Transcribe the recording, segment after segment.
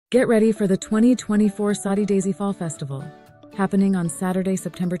Get ready for the 2024 Soddy-Daisy Fall Festival, happening on Saturday,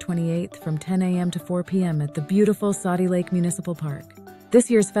 September 28th from 10 a.m. to 4 p.m. at the beautiful Soddy Lake Municipal Park.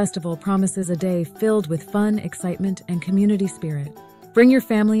 This year's festival promises a day filled with fun, excitement, and community spirit. Bring your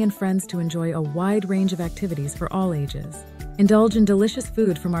family and friends to enjoy a wide range of activities for all ages. Indulge in delicious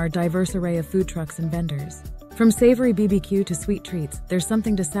food from our diverse array of food trucks and vendors. From savory BBQ to sweet treats, there's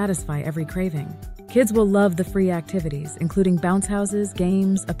something to satisfy every craving. Kids will love the free activities, including bounce houses,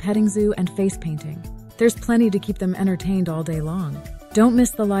 games, a petting zoo, and face painting. There's plenty to keep them entertained all day long. Don't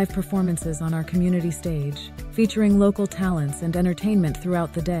miss the live performances on our community stage, featuring local talents and entertainment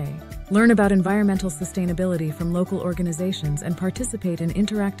throughout the day. Learn about environmental sustainability from local organizations and participate in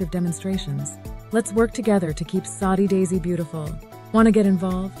interactive demonstrations. Let's work together to keep Soddy-Daisy beautiful. Want to get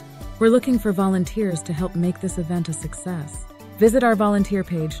involved? We're looking for volunteers to help make this event a success. Visit our volunteer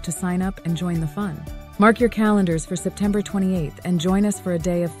page to sign up and join the fun. Mark your calendars for September 28th and join us for a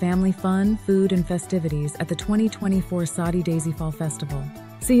day of family fun, food, and festivities at the 2024 Soddy-Daisy Fall Festival.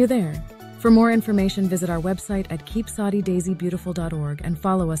 See you there. For more information, visit our website at keepsoddy-daisybeautiful.org and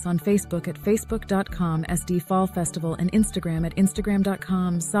follow us on Facebook at facebook.com/SD Fall Festival and Instagram at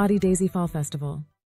instagram.com/Soddy-Daisy Fall Festival.